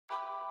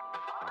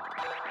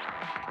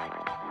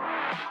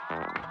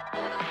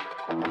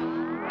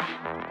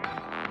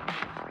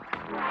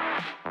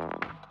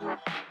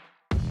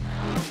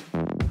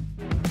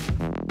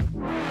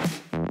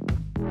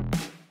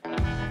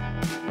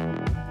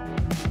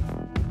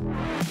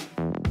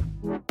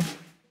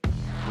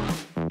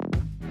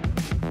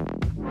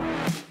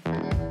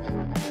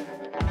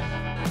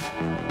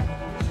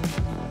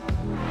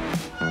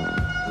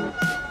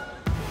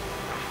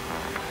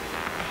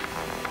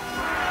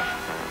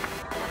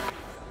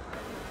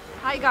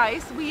Hi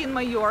guys, we in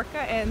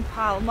Mallorca and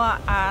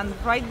Palma, and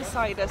right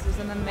beside us is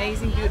an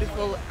amazing,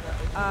 beautiful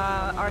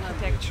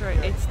architecture.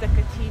 It's the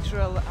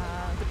cathedral,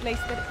 the place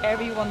that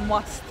everyone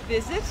must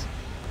visit.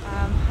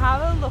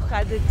 Have a look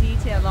at the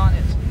detail on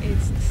it.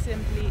 It's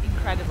simply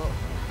incredible.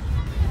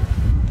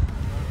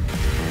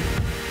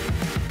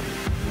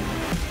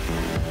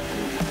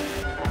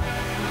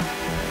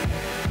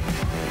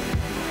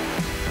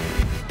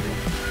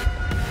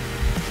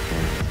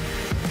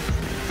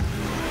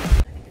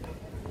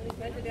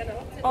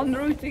 En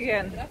route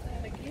again.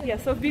 Yeah,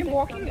 so I've been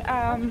walking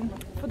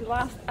for the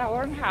last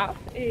hour and a half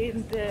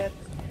in the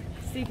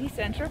city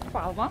center of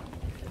Palma.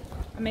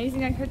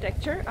 Amazing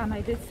architecture, and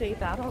I did say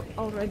that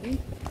already.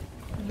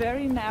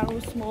 Very narrow,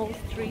 small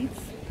streets,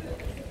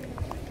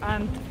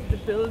 and the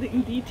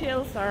building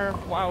details are,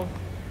 wow,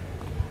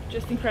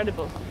 just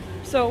incredible.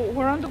 So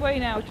we're on the way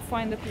now to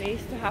find a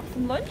place to have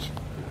some lunch,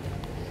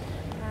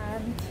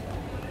 and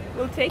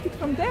we'll take it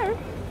from there.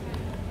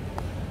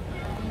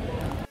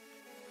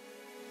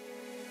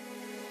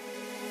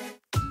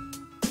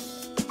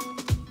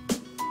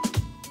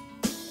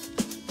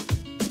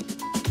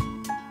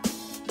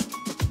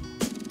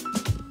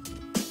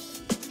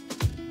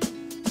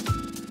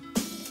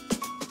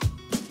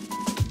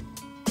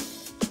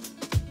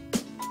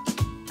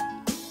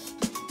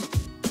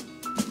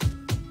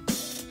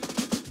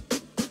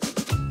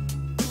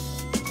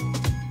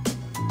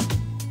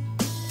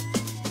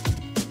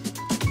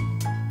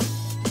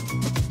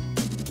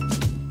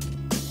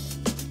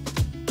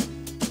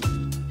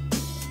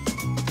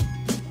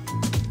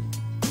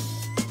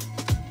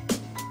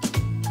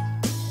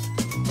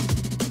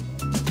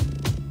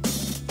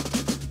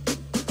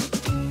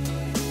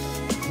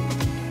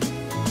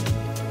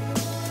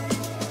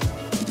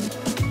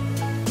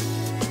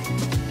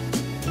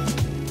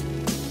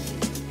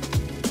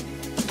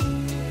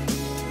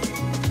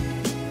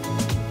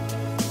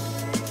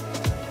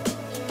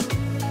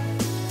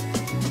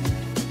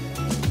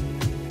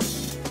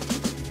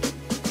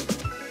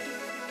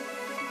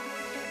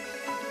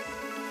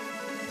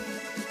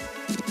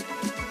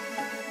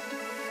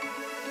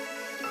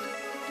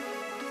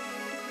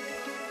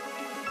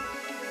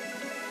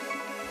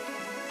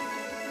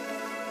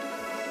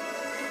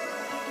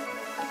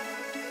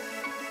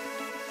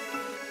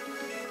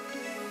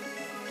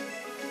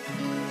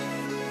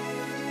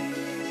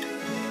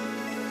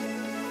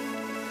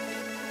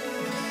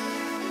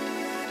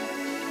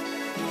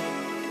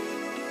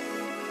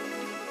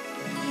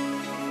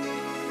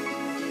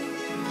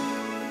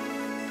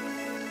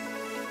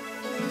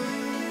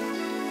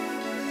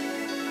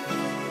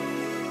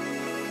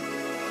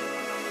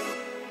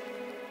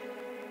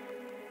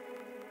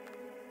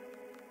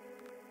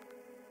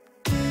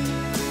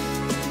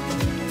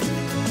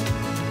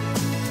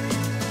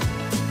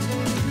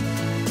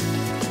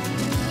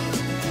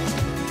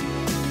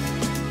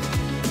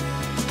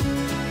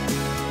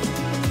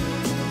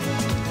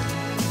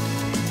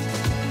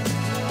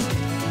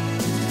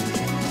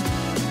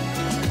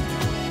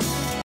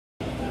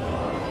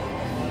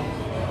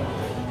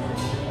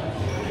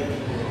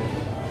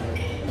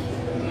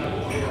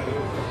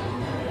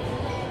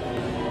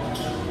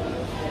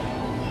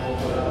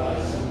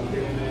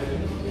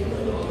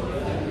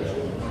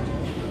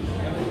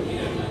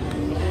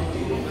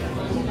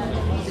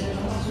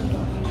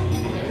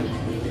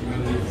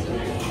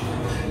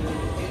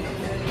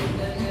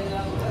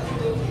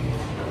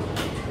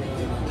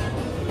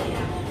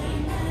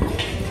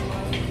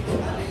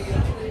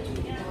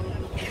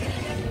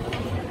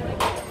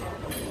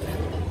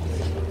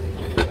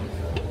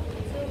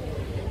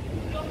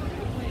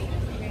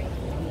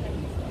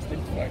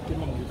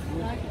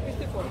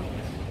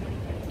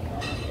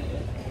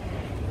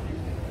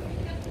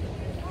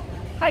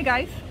 Hi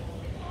guys,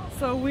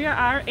 so we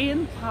are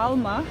in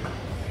Palma,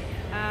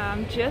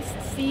 just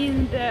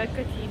seeing the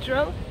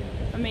cathedral.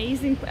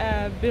 Amazing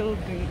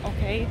building,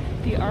 okay?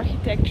 The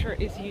architecture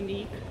is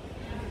unique.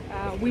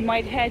 We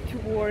might head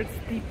towards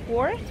the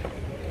port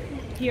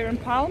here in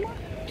Palma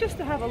just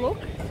to have a look,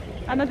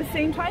 and at the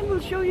same time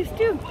we'll show you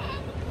too,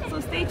 so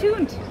stay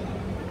tuned.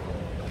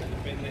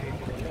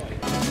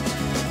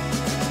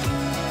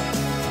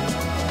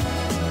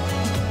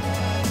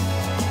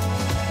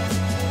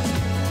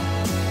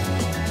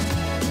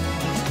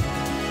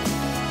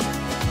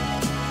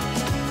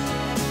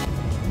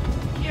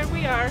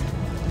 We are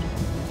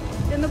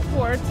in the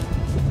port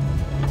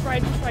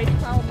right beside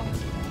Palma,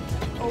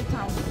 Old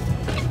Town.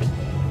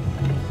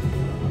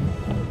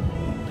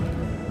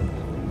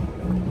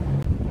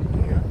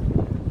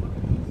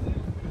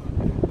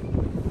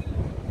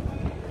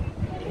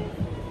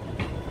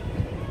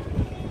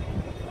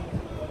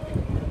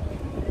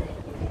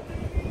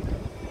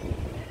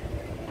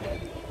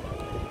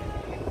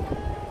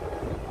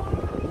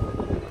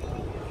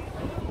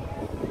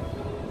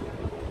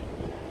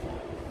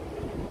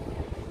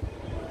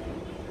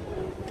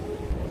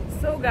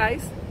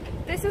 guys,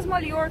 this is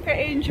Mallorca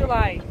in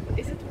July.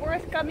 Is it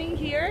worth coming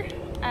here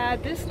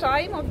at this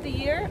time of the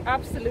year?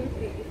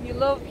 Absolutely, if you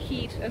love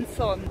heat and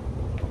sun.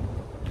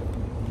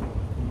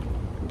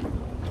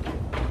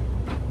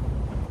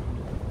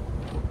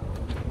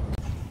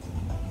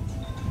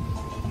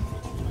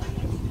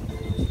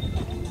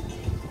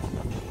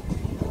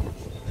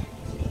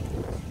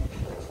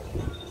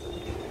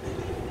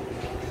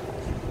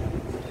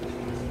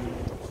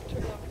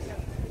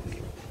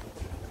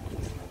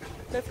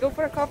 Let's go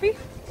for a coffee.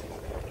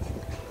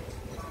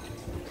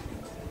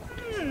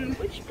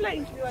 Which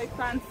place do I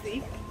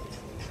fancy?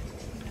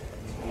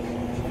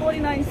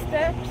 49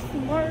 steps,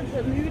 more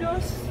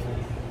Bermudas,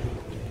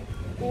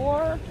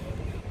 or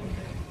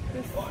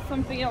there's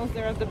something else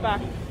there at the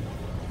back.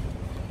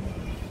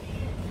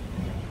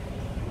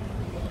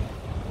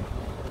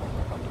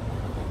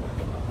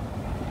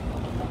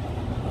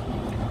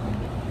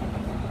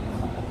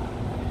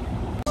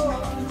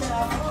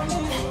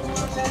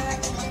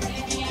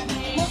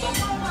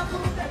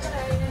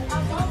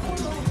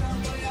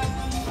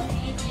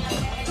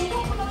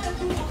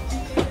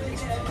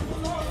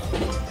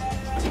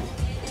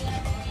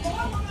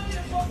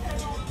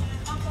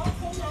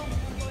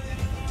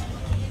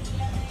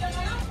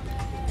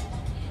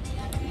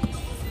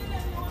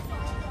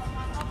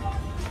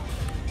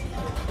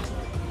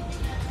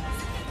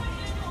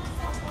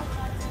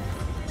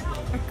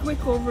 Quick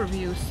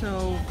overview.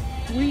 So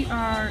we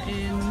are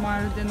in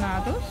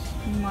Mardenados.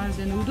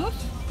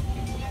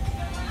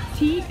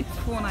 Tea, it's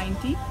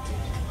 $4.90.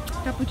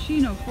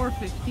 Cappuccino,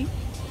 $4.50.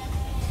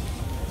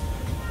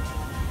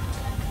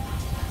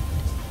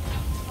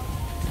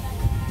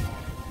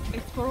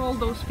 It's for all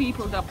those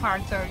people that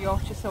park their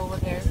yachts over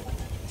there.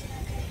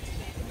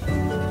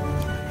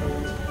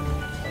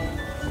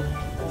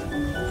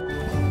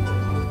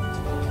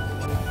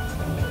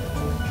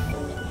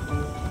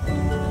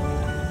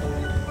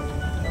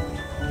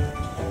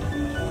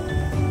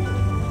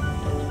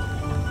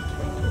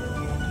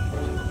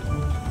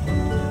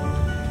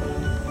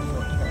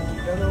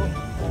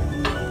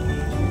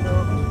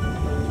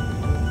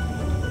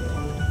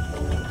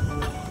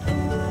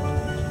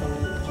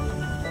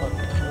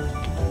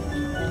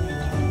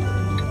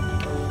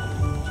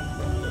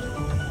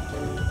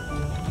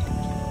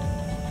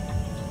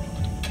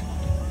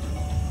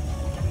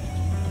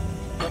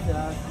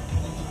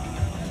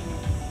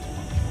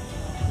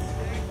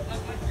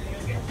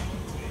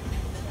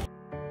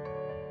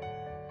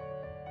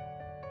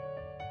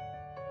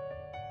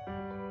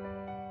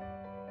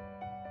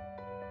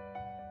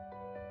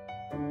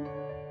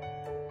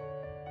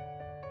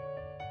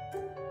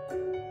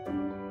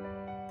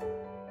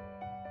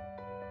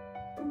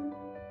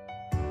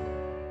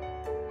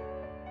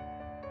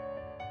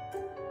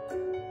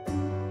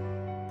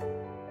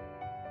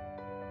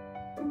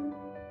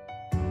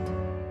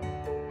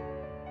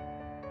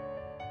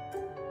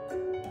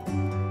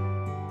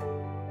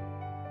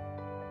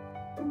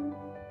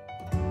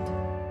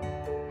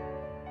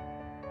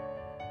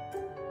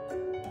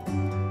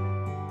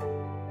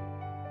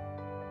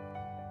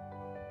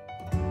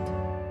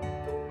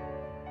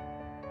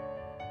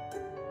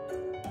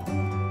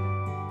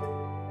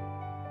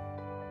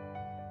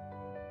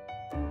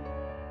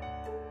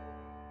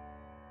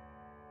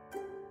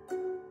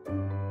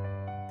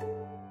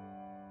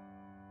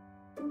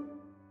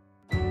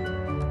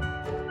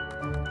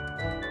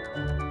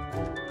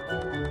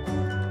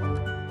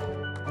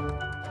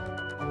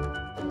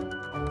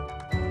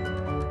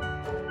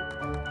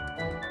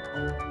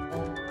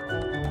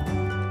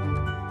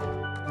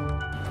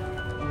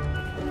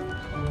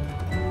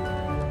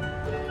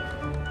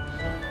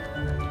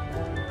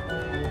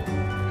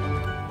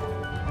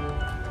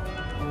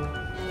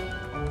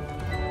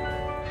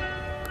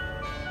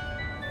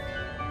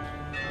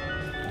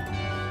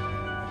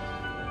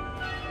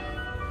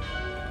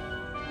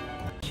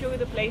 Show you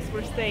the place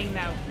we're staying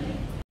now.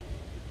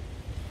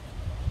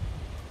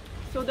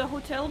 So the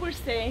hotel we're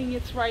staying,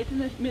 it's right in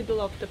the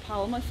middle of the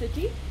Palma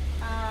city.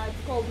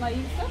 It's called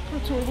Naisa,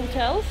 Protur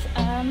Hotels,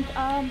 and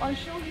I'll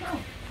show you now.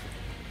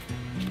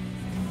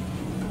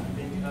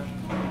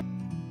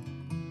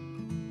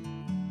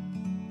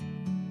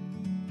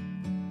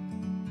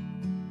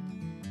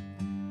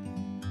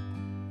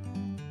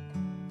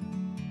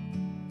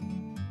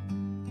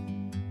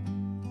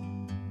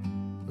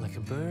 Like a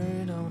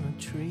bird on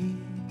a tree,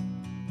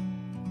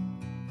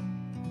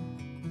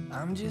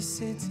 I'm just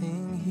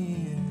sitting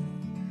here.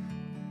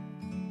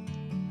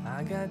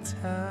 I got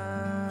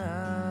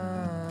time,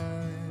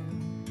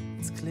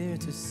 it's clear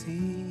to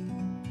see.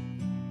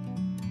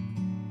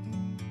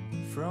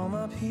 From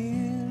up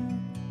here,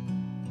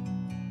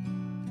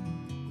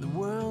 the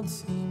world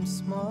seems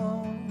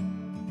small.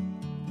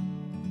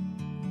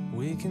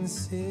 We can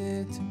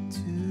sit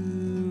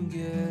together.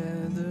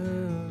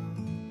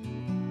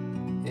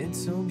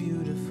 It's so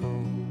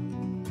beautiful,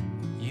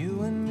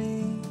 you and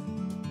me.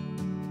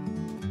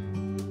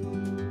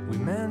 We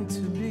meant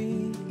to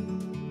be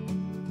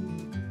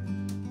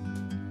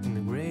in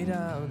the great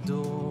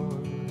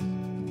outdoors,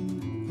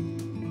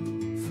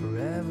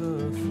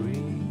 forever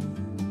free.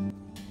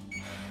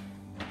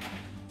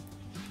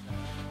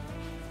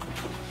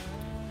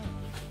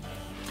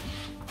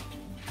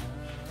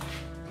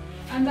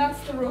 And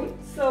that's the room.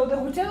 So the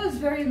hotel is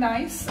very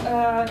nice,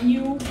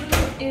 new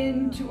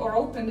or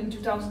opened in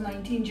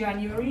 2019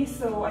 January,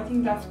 so I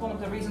think that's one of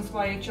the reasons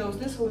why I chose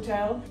this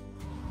hotel.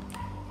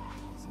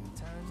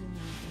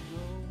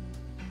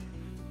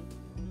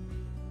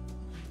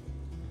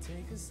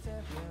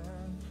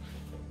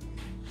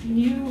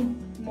 New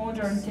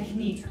modern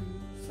technique,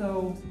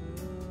 so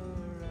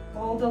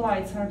all the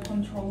lights are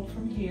controlled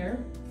from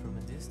here,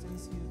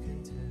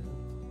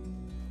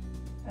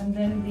 and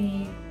then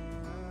the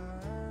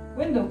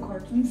window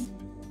curtains.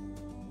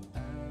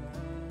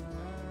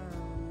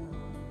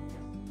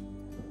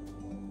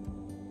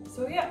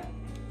 So yeah,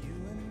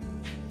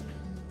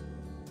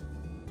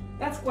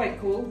 that's quite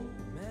cool.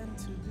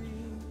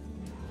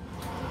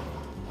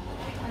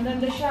 And then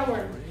the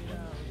shower.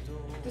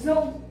 There's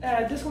no,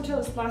 this hotel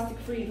is plastic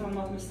free if I'm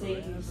not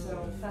mistaken,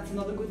 so that's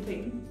another good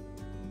thing.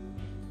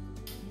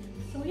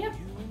 So yeah.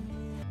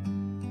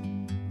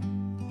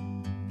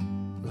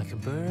 Like a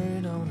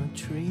bird on a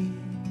tree,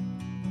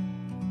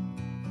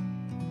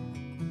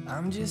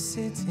 I'm just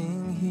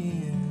sitting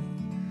here.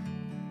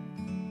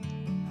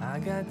 I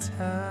got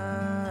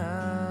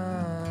time,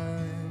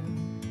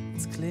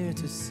 it's clear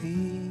to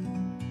see.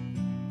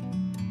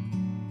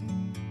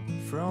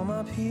 From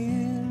up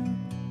here,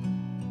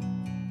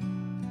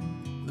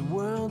 the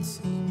world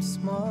seems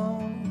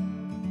small.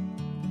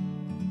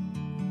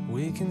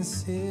 We can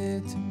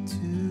sit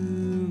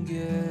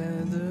together.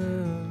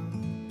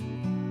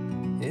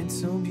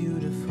 It's so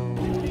beautiful.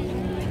 You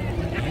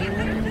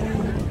and me,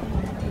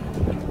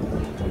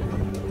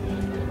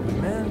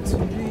 we're meant to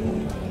be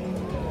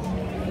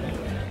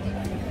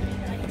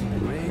in the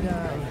great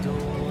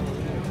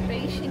outdoors.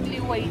 Patiently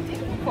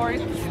waiting for it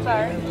to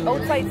start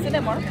outside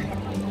cinema.